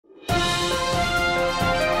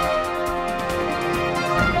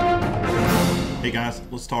Hey guys,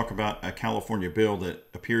 let's talk about a California bill that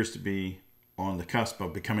appears to be on the cusp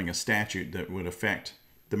of becoming a statute that would affect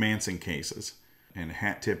the Manson cases. And a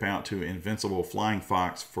hat tip out to Invincible Flying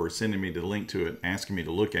Fox for sending me the link to it, asking me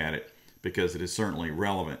to look at it, because it is certainly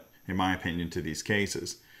relevant, in my opinion, to these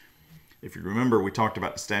cases. If you remember, we talked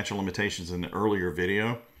about the statute of limitations in the earlier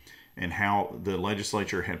video and how the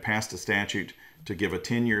legislature had passed a statute to give a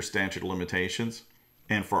 10-year statute of limitations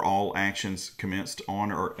and for all actions commenced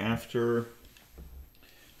on or after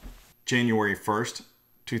January 1st,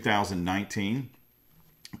 2019.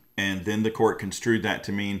 And then the court construed that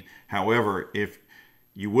to mean, however, if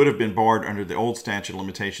you would have been barred under the old statute of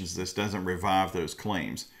limitations, this doesn't revive those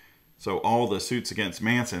claims. So all the suits against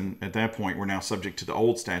Manson at that point were now subject to the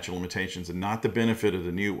old statute of limitations and not the benefit of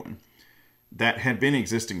the new one. That had been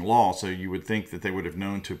existing law, so you would think that they would have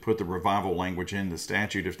known to put the revival language in the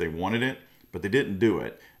statute if they wanted it, but they didn't do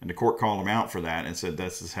it. And the court called them out for that and said,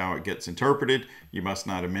 this is how it gets interpreted. You must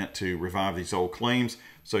not have meant to revive these old claims,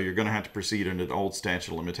 so you're going to have to proceed under the old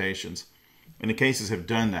statute of limitations. And the cases have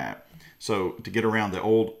done that. So to get around the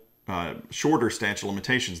old, shorter statute of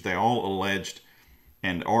limitations, they all alleged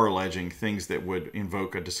and are alleging things that would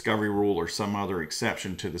invoke a discovery rule or some other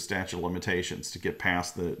exception to the statute of limitations to get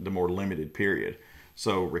past the more limited period.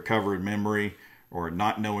 So recovered memory or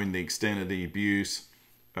not knowing the extent of the abuse,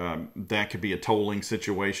 that could be a tolling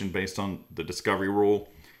situation based on the discovery rule.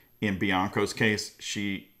 In Bianco's case,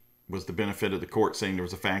 she was the benefit of the court saying there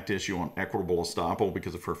was a fact issue on equitable estoppel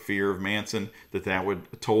because of her fear of Manson, that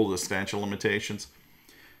would toll the statute of limitations.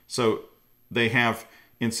 So they have,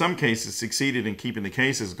 in some cases, succeeded in keeping the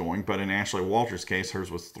cases going, but in Ashley Walters' case, hers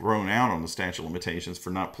was thrown out on the statute of limitations for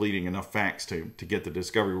not pleading enough facts to get the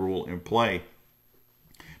discovery rule in play.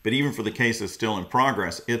 But even for the cases still in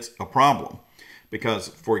progress, it's a problem. Because,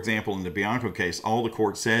 for example, in the Bianco case, all the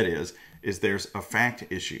court said is there's a fact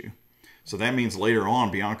issue. So that means later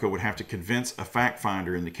on, Bianco would have to convince a fact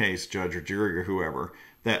finder in the case, judge or jury or whoever,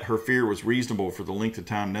 that her fear was reasonable for the length of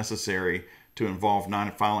time necessary to involve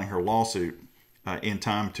not filing her lawsuit in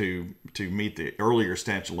time to meet the earlier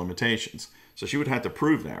statute of limitations. So she would have to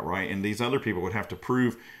prove that, right? And these other people would have to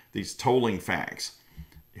prove these tolling facts.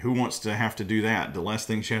 Who wants to have to do that? The less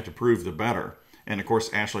things you have to prove, the better. And of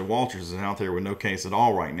course, Ashley Walters is out there with no case at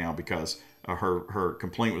all right now because her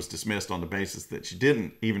complaint was dismissed on the basis that she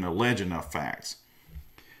didn't even allege enough facts.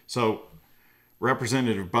 So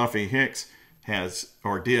Representative Buffy Hicks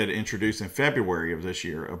did introduce in February of this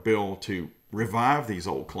year a bill to revive these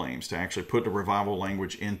old claims, to actually put the revival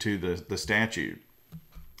language into the statute.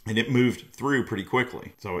 And it moved through pretty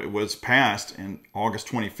quickly. So it was passed on August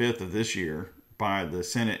 25th of this year by the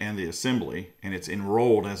Senate and the Assembly, and it's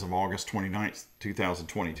enrolled as of August 29th,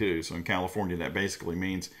 2022. So in California, that basically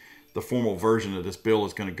means the formal version of this bill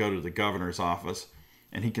is going to go to the governor's office,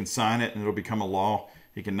 and he can sign it and it'll become a law.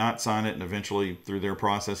 He can not sign it and eventually through their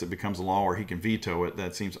process it becomes a law, or he can veto it.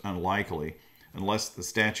 That seems unlikely. Unless the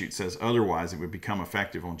statute says otherwise, it would become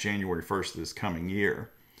effective on January 1st of this coming year.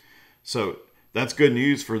 So that's good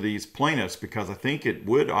news for these plaintiffs, because I think it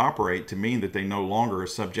would operate to mean that they no longer are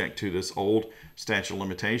subject to this old statute of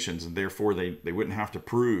limitations, and therefore they wouldn't have to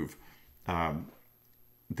prove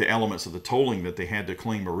the elements of the tolling that they had to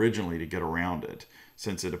claim originally to get around it,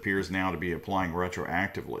 since it appears now to be applying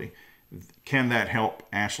retroactively. Can that help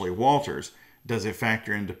Ashley Walters? Does it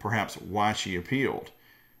factor into perhaps why she appealed?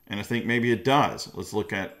 And I think maybe it does. Let's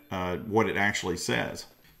look at what it actually says.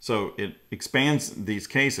 So it expands these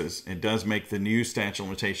cases. It does make the new statute of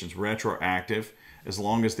limitations retroactive as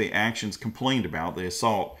long as the actions complained about, the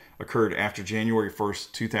assault, occurred after January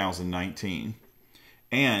 1st, 2019.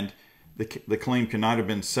 And the claim cannot have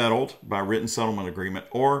been settled by written settlement agreement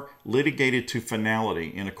or litigated to finality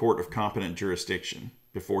in a court of competent jurisdiction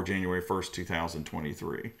before January 1st,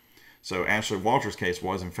 2023. So Ashley Walters' case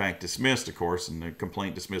was in fact dismissed, of course, and the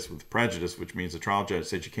complaint dismissed with prejudice, which means the trial judge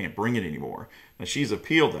said you can't bring it anymore. Now she's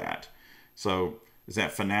appealed that. So is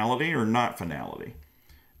that finality or not finality?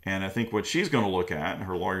 And I think what she's going to look at, and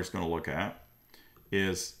her lawyer's going to look at,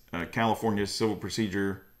 is California Civil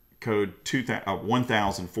Procedure Code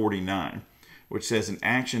 1049, which says an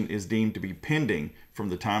action is deemed to be pending from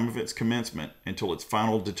the time of its commencement until its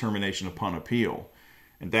final determination upon appeal.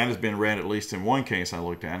 And that has been read, at least in one case I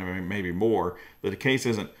looked at, I mean, maybe more, that the case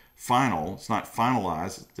isn't final, it's not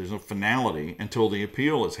finalized, there's no finality until the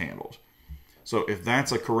appeal is handled. So if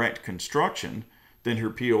that's a correct construction, then her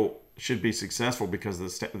appeal should be successful because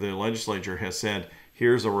the legislature has said,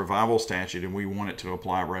 here's a revival statute and we want it to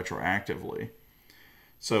apply retroactively.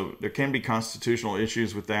 So there can be constitutional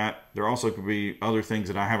issues with that. There also could be other things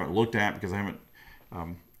that I haven't looked at because I haven't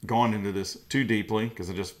gone into this too deeply because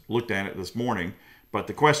I just looked at it this morning. But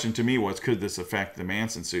the question to me was, could this affect the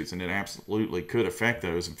Manson suits? And it absolutely could affect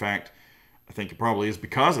those. In fact, I think it probably is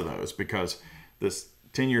because of those, because this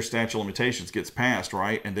 10-year statute of limitations gets passed,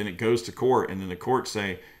 right? And then it goes to court, and then the court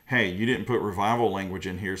say, hey, you didn't put revival language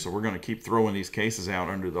in here, so we're going to keep throwing these cases out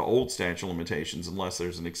under the old statute of limitations unless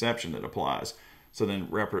there's an exception that applies. So then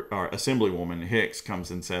Assemblywoman Hicks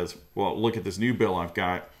comes and says, well, look at this new bill I've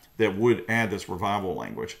got that would add this revival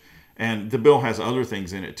language. And the bill has other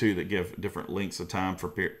things in it, too, that give different lengths of time for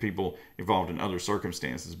people involved in other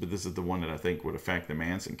circumstances. But this is the one that I think would affect the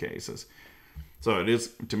Manson cases. So it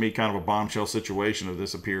is, to me, kind of a bombshell situation. Of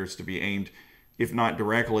this appears to be aimed, if not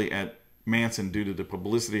directly at Manson due to the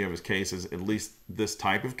publicity of his cases, at least this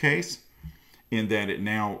type of case, in that it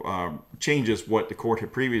now changes what the court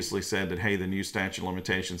had previously said, that, hey, the new statute of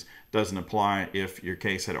limitations doesn't apply if your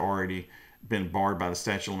case had already been barred by the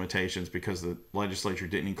statute of limitations because the legislature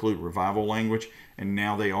didn't include revival language, and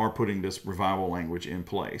now they are putting this revival language in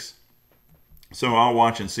place. So I'll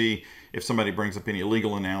watch and see if somebody brings up any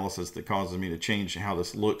legal analysis that causes me to change how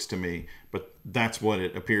this looks to me, but that's what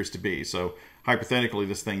it appears to be. So hypothetically,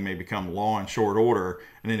 this thing may become law in short order,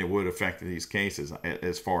 and then it would affect these cases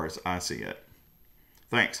as far as I see it.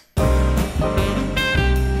 Thanks.